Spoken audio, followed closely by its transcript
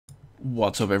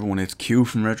What's up, everyone? It's Q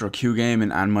from Retro Q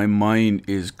Gaming, and my mind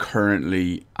is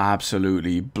currently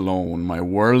absolutely blown. My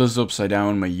world is upside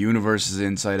down, my universe is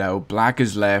inside out, black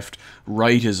is left,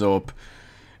 right is up,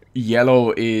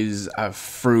 yellow is a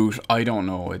fruit. I don't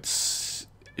know. It's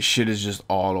shit is just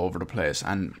all over the place.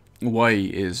 And why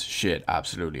is shit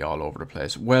absolutely all over the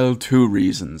place? Well, two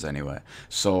reasons anyway.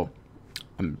 So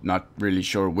I'm not really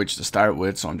sure which to start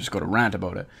with, so I'm just going to rant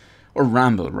about it. Or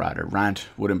ramble, rather. Rant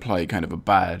would imply kind of a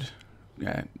bad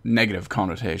negative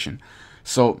connotation.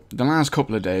 So the last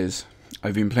couple of days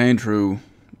I've been playing through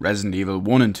Resident Evil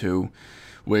 1 and 2,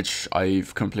 which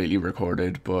I've completely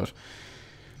recorded, but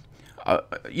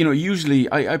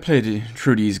usually I play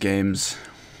through these games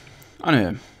on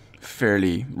a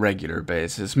fairly regular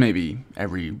basis, maybe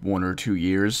every 1 or 2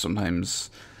 years, sometimes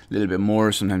a little bit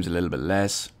more, sometimes a little bit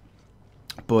less,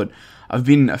 but I've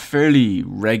been a fairly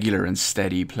regular and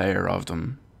steady player of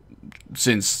them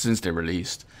since they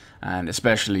released. And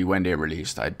especially when they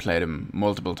released, I'd play them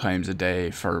multiple times a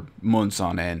day for months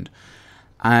on end.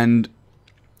 And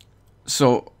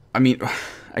so, I mean,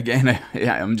 again,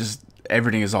 I'm just,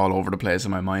 everything is all over the place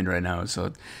in my mind right now.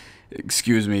 So,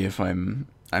 excuse me if I'm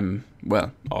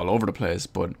well, all over the place.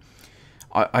 But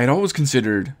I'd always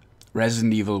considered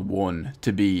Resident Evil 1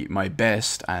 to be my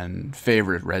best and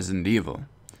favorite Resident Evil.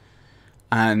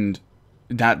 And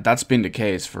that's been the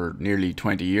case for nearly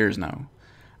 20 years now.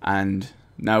 And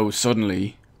now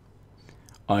suddenly,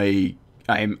 I'm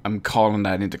calling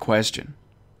that into question,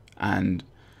 and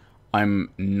I'm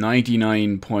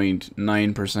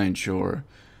 99.9% sure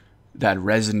that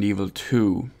Resident Evil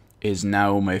 2 is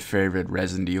now my favorite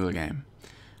Resident Evil game.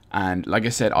 And like I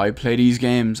said, I play these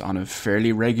games on a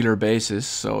fairly regular basis,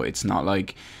 so it's not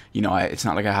like, it's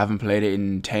not like I haven't played it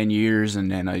in 10 years and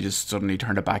then I just suddenly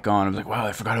turned it back on. I was like, wow,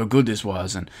 I forgot how good this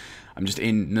was, and I'm just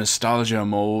in nostalgia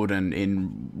mode and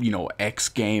in, X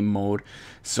game mode.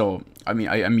 So, I mean,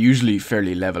 I'm usually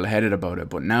fairly level-headed about it,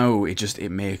 but now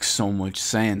it makes so much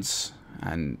sense,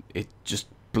 and it just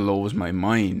blows my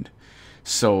mind.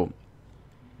 So,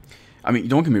 I mean,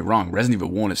 don't get me wrong, Resident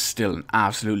Evil 1 is still an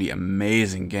absolutely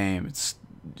amazing game.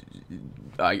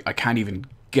 I can't even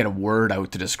get a word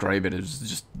out to describe it. It's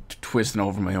just twisting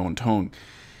over my own tongue.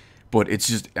 But it's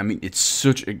just, I mean, it's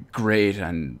such a great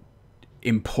and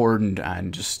important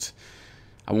and just,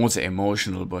 I won't say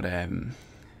emotional, but I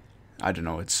don't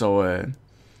know, it's so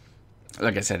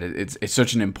like I said, it's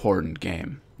such an important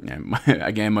game.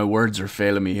 Again, my words are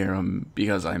failing me here,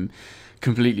 because I'm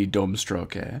completely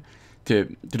dumbstruck.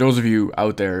 To those of you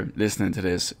out there listening to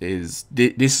this,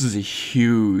 this is a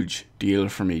huge deal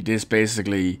for me. This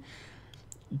basically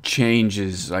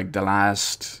changes like the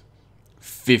last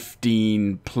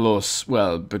 15 plus,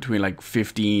 well, between like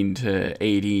 15 to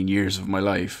 18 years of my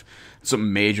life.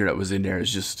 Something major that was in there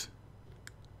has just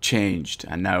changed,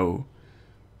 and now,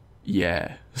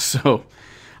 yeah. So,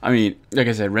 I mean, like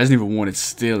I said, Resident Evil 1, it's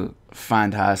still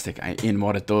fantastic in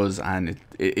what it does, and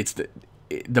it's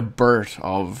the birth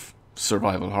of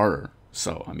survival horror.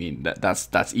 So, I mean,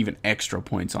 that's even extra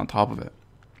points on top of it.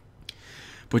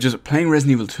 But just playing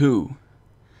Resident Evil 2,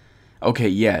 okay,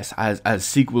 yes, as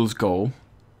sequels go,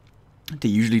 they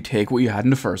usually take what you had in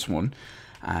the first one,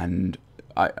 and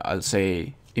I'll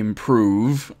say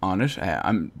improve on it.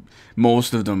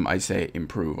 Most of them I say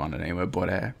improve on it anyway,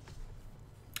 but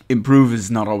improve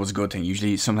is not always a good thing.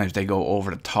 Usually, sometimes they go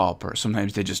over the top, or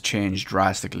sometimes they just change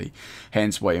drastically.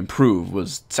 Hence, why improve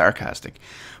was sarcastic.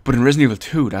 But in Resident Evil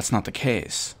 2, that's not the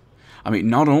case. I mean,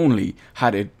 not only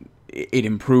had it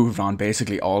improved on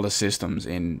basically all the systems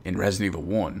in Resident Evil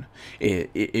 1.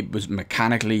 It was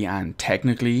mechanically and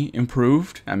technically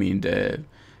improved. I mean,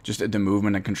 just the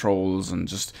movement and controls and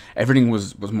just everything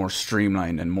was more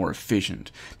streamlined and more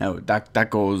efficient. Now that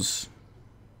goes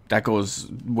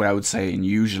without saying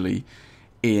usually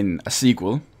in a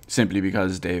sequel, simply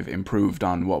because they've improved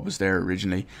on what was there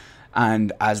originally,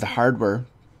 and as the hardware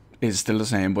is still the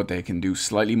same, but they can do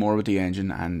slightly more with the engine,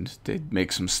 and they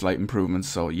make some slight improvements.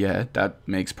 So yeah, that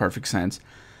makes perfect sense.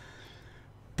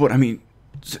 But I mean,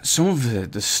 some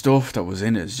of the stuff that was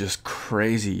in it is just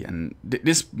crazy, and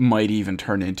this might even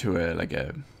turn into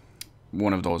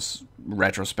one of those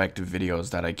retrospective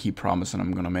videos that I keep promising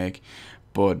I'm gonna make.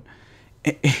 But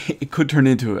it could turn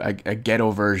into a ghetto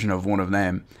version of one of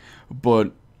them.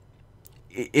 But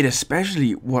it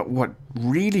especially, what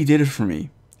really did it for me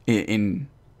in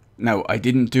now, I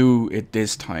didn't do it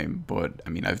this time, but I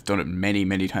mean, I've done it many,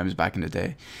 many times back in the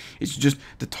day. It's just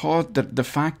the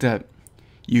fact that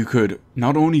you could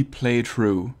not only play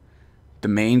through the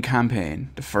main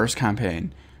campaign, the first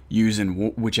campaign,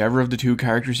 using whichever of the two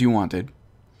characters you wanted,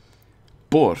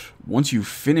 but once you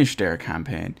finished their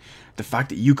campaign, the fact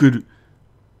that you could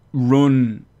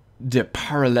run the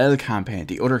parallel campaign,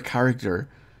 the other character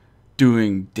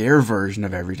doing their version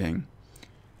of everything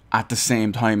at the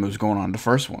same time it was going on in the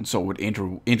first one, so it would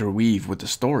interweave with the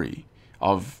story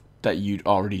of that you'd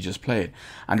already just played.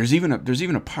 And there's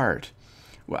even a part,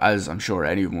 as I'm sure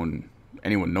anyone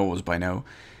knows by now,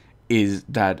 is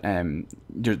that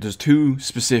there's two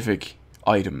specific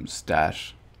items that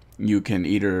you can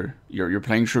either you're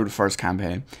playing through the first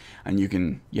campaign, and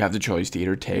you have the choice to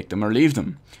either take them or leave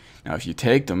them. Now, if you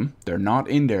take them, they're not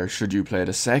in there should you play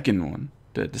the second one,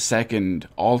 the second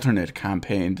alternate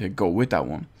campaign to go with that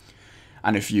one.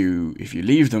 And if you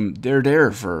leave them, they're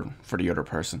there for the other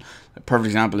person. A perfect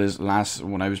example is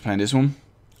when I was playing this one,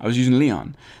 I was using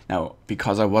Leon. Now,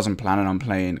 because I wasn't planning on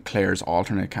playing Claire's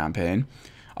alternate campaign,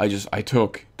 I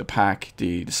took the pack,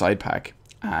 the side pack,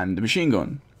 and the machine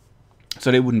gun,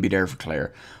 so they wouldn't be there for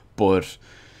Claire. But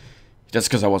that's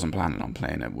because I wasn't planning on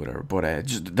playing it with her. But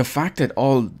just the fact that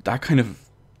all that kind of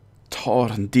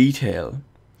thought and detail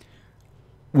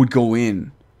would go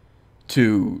in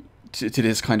to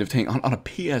this kind of thing on a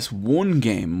PS1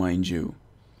 game, mind you,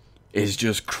 is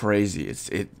just crazy.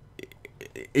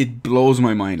 It blows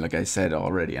my mind, like I said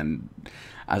already, and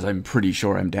as I'm pretty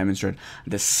sure I'm demonstrating.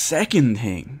 The second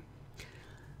thing,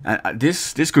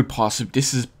 this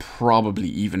is probably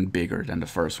even bigger than the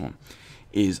first one,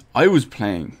 is I was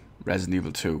playing Resident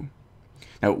Evil 2.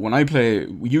 Now, when I play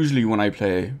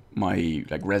my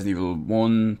like Resident Evil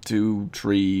 1, 2,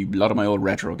 3, a lot of my old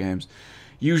retro games,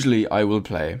 usually I will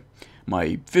play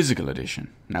my physical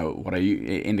edition. Now,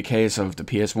 in the case of the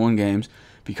PS1 games,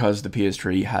 because the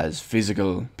PS3 has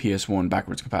physical PS1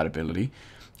 backwards compatibility,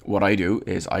 what I do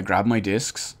is I grab my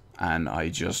discs and I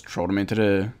just throw them into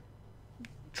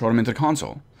the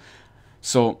console.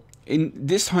 So in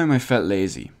this time I felt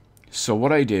lazy. So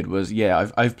what I did was,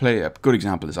 I've played, a good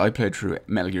example is I played through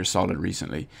Metal Gear Solid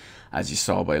recently, as you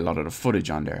saw by a lot of the footage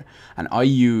on there, and I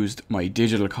used my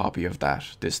digital copy of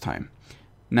that this time.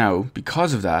 Now,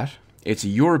 because of that, it's a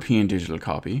European digital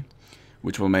copy,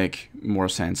 which will make more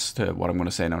sense to what I'm going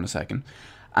to say now in a second.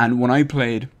 And when I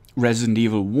played Resident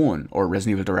Evil 1, or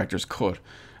Resident Evil Director's Cut,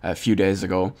 a few days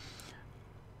ago,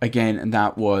 again,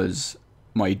 that was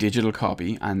my digital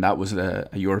copy, and that was a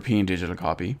European digital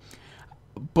copy.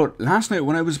 But last night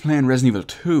when I was playing Resident Evil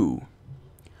 2,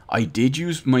 I did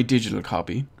use my digital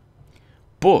copy,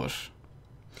 but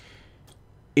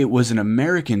it was an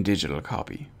American digital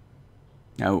copy.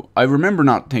 Now, I remember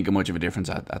not thinking much of a difference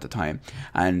at the time.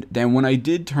 And then when I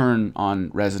did turn on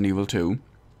Resident Evil 2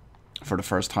 for the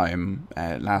first time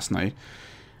last night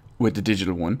with the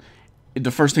digital one,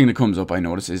 the first thing that comes up I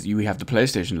notice is you have the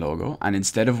PlayStation logo, and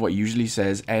instead of what usually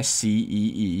says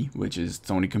SCEE, which is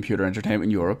Sony Computer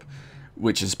Entertainment Europe,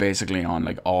 which is basically on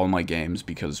like all my games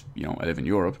because, you know, I live in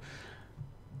Europe,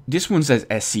 this one says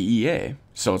SCEA,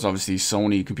 so it's obviously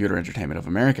Sony Computer Entertainment of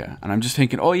America. And I'm just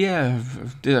thinking, oh yeah,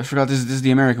 I forgot this is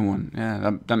the American one.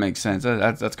 Yeah, that makes sense.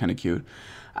 That's kind of cute.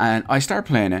 And I start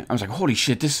playing it. I was like, holy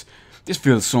shit, this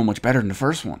feels so much better than the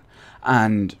first one.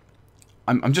 And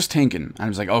I'm just thinking, and I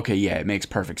was like, okay, yeah, it makes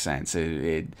perfect sense.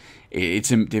 They've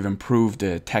improved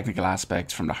the technical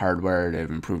aspects from the hardware. They've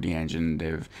improved the engine.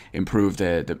 They've improved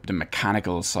the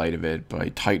mechanical side of it by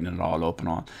tightening it all up and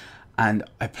all. And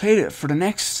I played it for the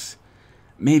next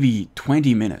maybe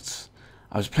 20 minutes.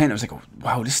 I was playing it, I was like, oh,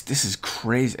 wow, this is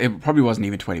crazy. It probably wasn't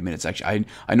even 20 minutes, actually.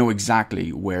 I know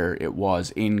exactly where it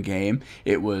was in game.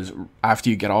 It was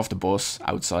after you get off the bus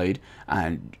outside,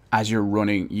 and as you're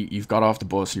running, you've got off the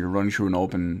bus and you're running through an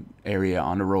open area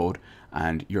on the road,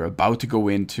 and you're about to go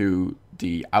into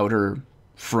the outer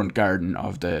front garden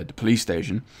of the police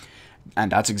station.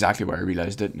 And that's exactly where I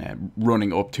realized it,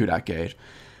 running up to that gate.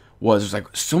 Was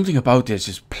like, something about this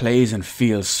just plays and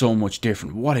feels so much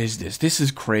different. What is this? This is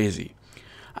crazy.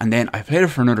 And then I played it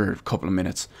for another couple of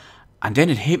minutes, and then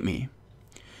it hit me.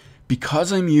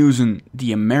 Because I'm using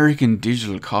the American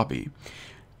digital copy,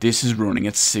 this is running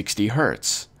at 60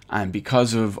 hertz. And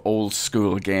because of old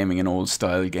school gaming and old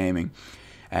style gaming,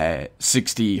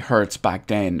 60 hertz back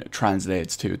then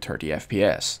translates to 30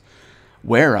 FPS.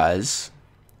 Whereas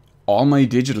all my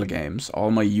digital games,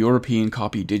 all my European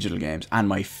copy digital games, and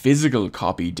my physical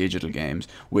copy digital games,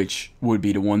 which would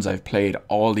be the ones I've played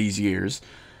all these years,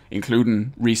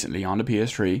 including recently on the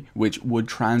PS3, which would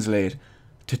translate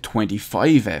to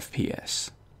 25 FPS.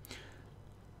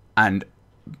 And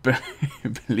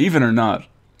believe it or not,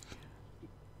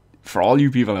 for all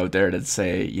you people out there that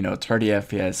say, you know, 30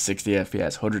 FPS, 60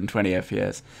 FPS, 120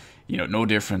 FPS, you know, no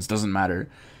difference, doesn't matter.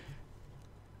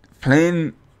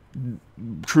 Playing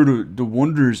through the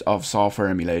wonders of software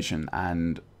emulation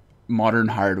and modern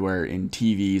hardware in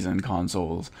TVs and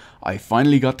consoles, I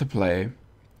finally got to play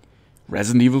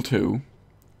Resident Evil 2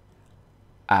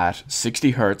 at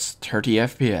 60 hertz, 30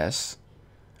 FPS,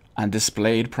 and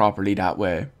displayed properly that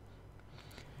way.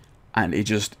 And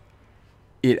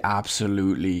it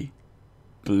absolutely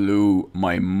blew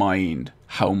my mind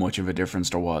how much of a difference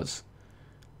there was.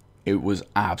 It was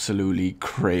absolutely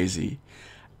crazy.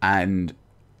 And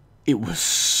it was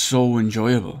so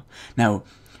enjoyable. Now,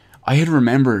 I had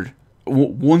remembered,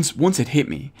 once it hit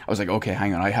me, I was like, okay,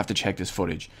 hang on, I have to check this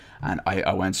footage. And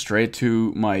I went straight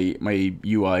to my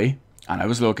UI, and I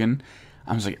was looking.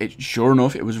 I was like, sure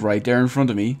enough, it was right there in front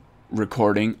of me,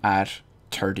 recording at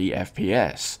 30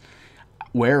 FPS.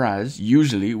 Whereas,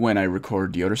 usually, when I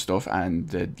record the other stuff, and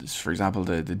for example,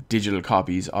 the digital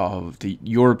copies of, the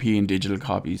European digital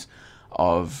copies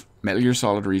of Metal Gear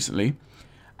Solid recently,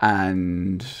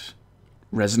 and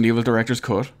Resident Evil Director's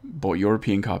Cut, both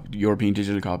European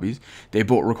digital copies, they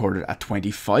both recorded at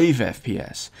 25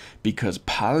 FPS, because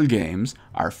PAL games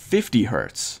are 50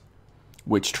 Hz,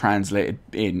 which translated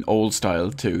in old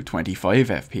style to 25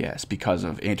 FPS because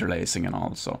of interlacing and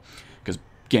all. So, because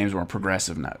games weren't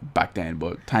progressive now back then,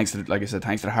 but thanks to, like I said,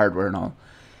 thanks to the hardware and all.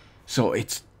 So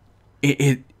it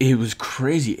was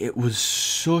crazy. It was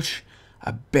such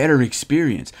a better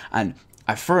experience. And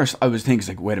at first I was thinking,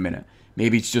 like, wait a minute,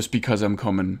 maybe it's just because I'm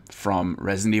coming from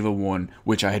Resident Evil 1,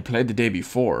 which I had played the day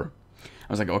before.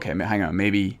 I was like, okay, hang on,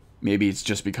 maybe it's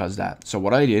just because that. So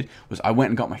what I did was I went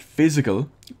and got my physical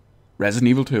Resident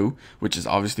Evil 2, which is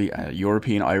obviously a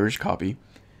European Irish copy,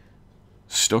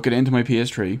 stuck it into my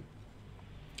PS3,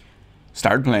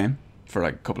 started playing for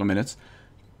like a couple of minutes,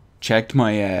 checked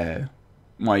my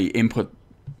my input,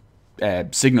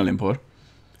 signal input.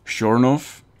 Sure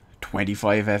enough,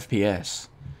 25 FPS.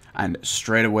 And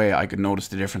straight away I could notice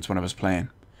the difference when I was playing.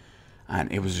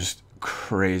 And it was just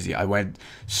crazy. I went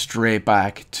straight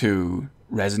back to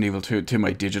Resident Evil 2, to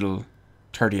my digital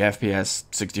 30 FPS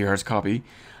 60 Hz copy,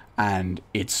 and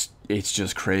it's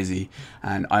just crazy.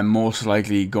 And I'm most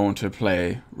likely going to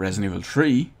play Resident Evil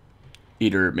 3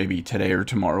 either maybe today or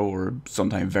tomorrow or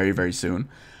sometime very, very soon.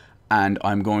 And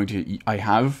I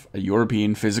have a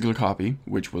European physical copy,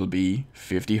 which will be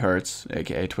 50 Hz,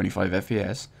 aka 25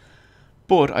 FPS.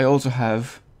 But I also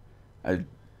have an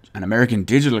American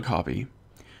digital copy,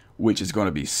 which is going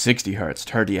to be 60 Hz,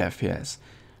 30 FPS.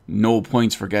 No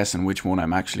points for guessing which one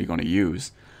I'm actually going to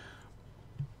use.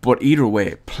 But either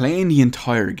way, playing the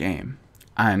entire game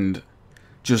and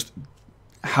just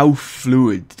how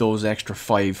fluid those extra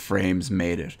 5 frames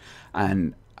made it,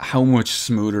 and how much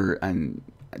smoother and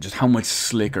just how much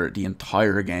slicker the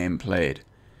entire game played.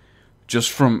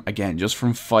 Just from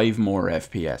 5 more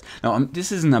FPS. Now,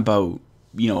 this isn't about,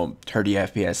 30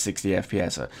 FPS, 60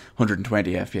 FPS,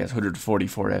 120 FPS,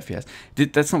 144 FPS.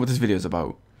 That's not what this video is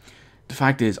about. The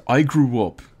fact is, I grew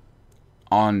up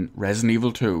on Resident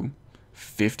Evil 2,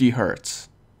 50 Hz,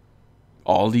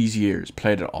 all these years,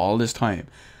 played it all this time,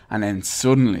 and then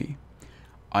suddenly,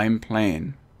 I'm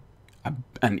playing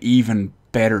an even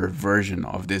better version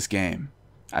of this game.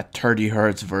 A 30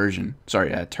 Hz version,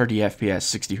 a 30 FPS,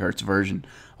 60 Hz version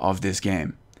of this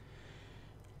game.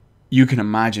 You can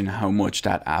imagine how much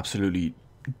that absolutely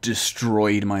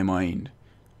destroyed my mind.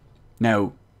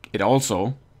 Now, it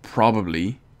also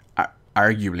probably,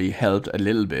 arguably helped a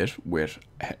little bit with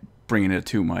bringing it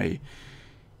to my,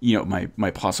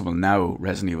 my possible now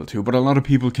Resident Evil 2. But a lot of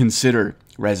people consider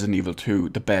Resident Evil 2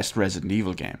 the best Resident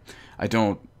Evil game. I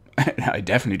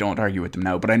definitely don't argue with them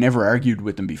now, but I never argued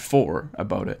with them before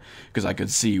about it, because I could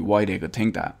see why they could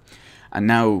think that. And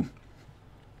now,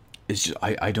 it's just,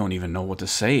 I don't even know what to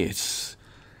say. It's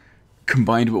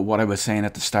combined with what I was saying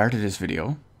at the start of this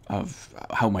video, of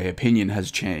how my opinion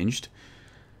has changed,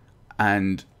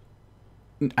 and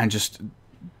just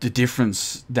the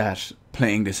difference that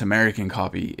playing this American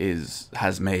copy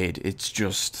has made. It's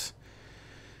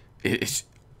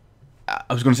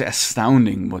I was going to say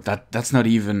astounding, but that's not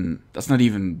even,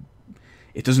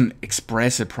 it doesn't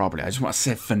express it properly. I just want to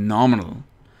say phenomenal.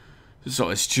 So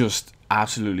it's just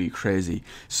absolutely crazy.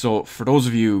 So for those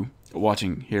of you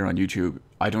watching here on YouTube,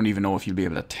 I don't even know if you'll be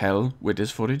able to tell with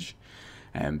this footage,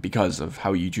 because of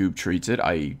how YouTube treats it.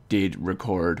 I did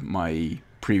record my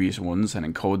previous ones and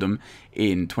encode them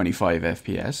in 25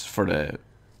 FPS for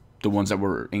the ones that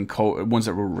were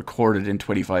recorded in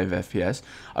 25 FPS.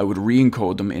 I would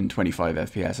re-encode them in 25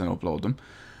 FPS and upload them,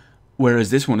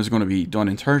 whereas this one is going to be done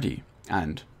in 30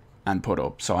 and put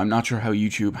up. So I'm not sure how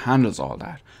YouTube handles all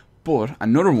that. But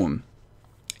another one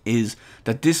is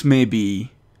that this might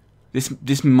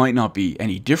not be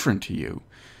any different to you.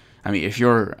 I mean, if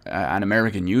you're an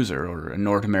American user or a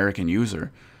North American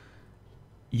user,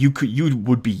 you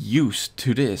would be used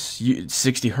to this.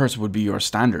 60 hertz would be your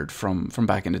standard from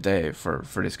back in the day for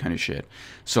this kind of shit.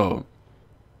 So,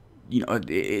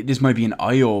 this might be an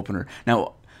eye opener.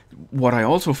 Now, what I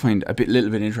also find a little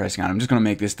bit interesting, and I'm just going to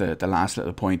make this the last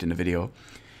little point in the video,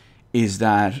 is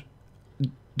that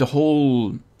the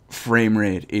whole frame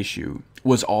rate issue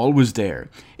was always there.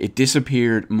 It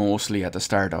disappeared mostly at the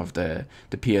start of the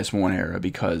PS1 era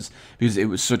because it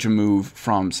was such a move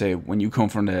from, say, when you come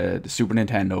from the Super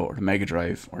Nintendo or the Mega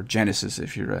Drive or Genesis,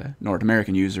 if you're a North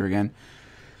American user again.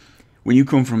 When you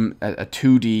come from a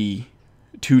 2D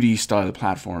style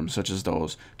platform such as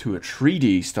those to a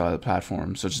 3D style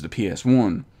platform such as the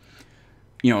PS1,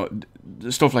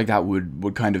 stuff like that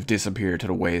would kind of disappear to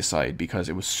the wayside because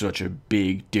it was such a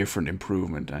big, different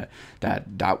improvement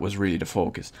that was really the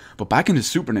focus. But back in the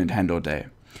Super Nintendo day,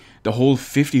 the whole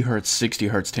 50 hertz, 60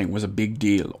 hertz thing was a big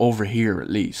deal, over here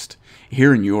at least.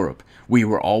 Here in Europe, we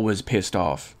were always pissed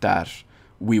off that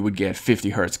we would get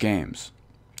 50 hertz games,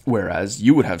 whereas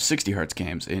you would have 60 hertz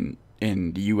games in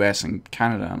the US and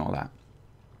Canada and all that.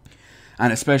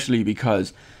 And especially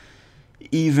because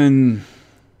even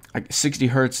 60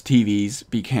 hertz TVs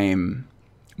became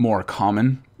more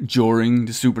common during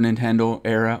the Super Nintendo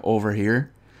era over here.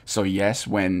 So yes,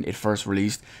 when it first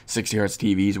released, 60 hertz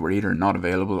TVs were either not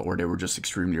available or they were just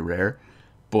extremely rare.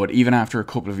 But even after a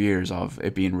couple of years of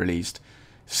it being released,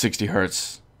 60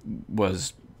 hertz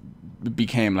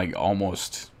became like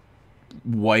almost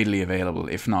widely available,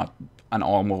 if not an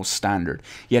almost standard.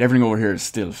 Yet everything over here is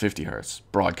still 50 hertz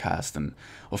broadcast and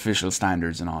official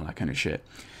standards and all that kind of shit.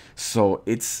 So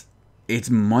it's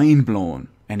mind blowing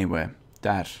anyway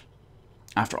that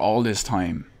after all this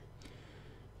time,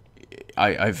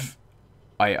 I've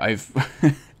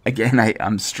again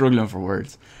I'm struggling for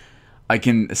words. I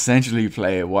can essentially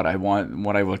play what I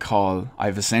will call,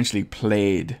 I've essentially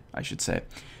played, I should say,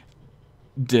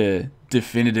 the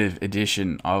definitive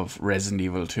edition of Resident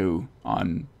Evil 2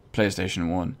 on PlayStation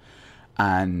 1,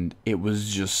 and it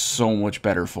was just so much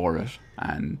better for it.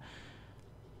 And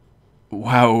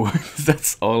wow,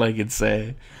 that's all I can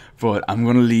say. But I'm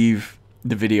gonna leave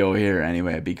the video here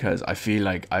anyway because I feel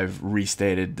like I've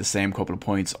restated the same couple of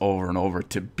points over and over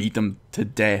to beat them to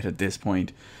death at this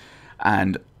point,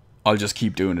 and I'll just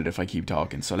keep doing it if I keep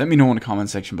talking. So let me know in the comment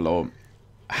section below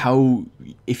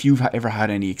if you've ever had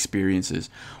any experiences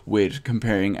with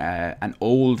comparing an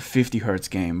old 50 hertz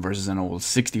game versus an old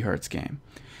 60 hertz game.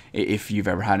 If you've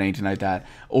ever had anything like that,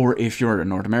 or if you're a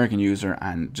North American user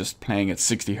and just playing at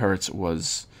 60 hertz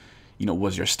was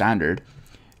your standard.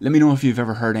 Let me know if you've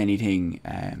ever heard anything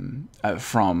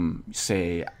from,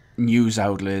 say, news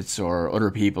outlets or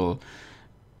other people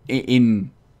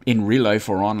in real life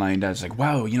or online that's like,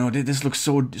 wow, this looks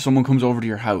so. Someone comes over to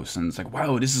your house and it's like,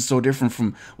 wow, this is so different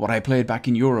from what I played back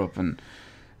in Europe,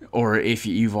 or if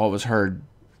you've always heard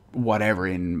whatever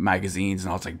in magazines and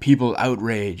all, it's like people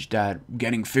outraged at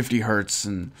getting 50 hertz,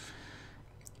 and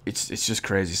it's just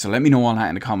crazy. So let me know all that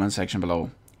in the comment section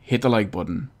below. Hit the like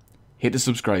button, hit the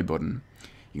subscribe button.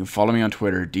 You can follow me on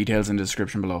Twitter, details in the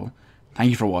description below. Thank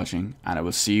you for watching, and I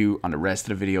will see you on the rest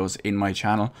of the videos in my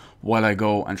channel while I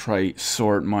go and try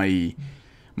sort my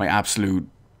absolute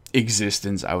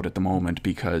existence out at the moment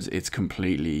because it's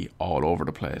completely all over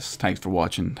the place. Thanks for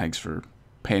watching, thanks for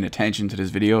paying attention to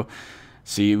this video.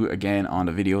 See you again on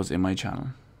the videos in my channel.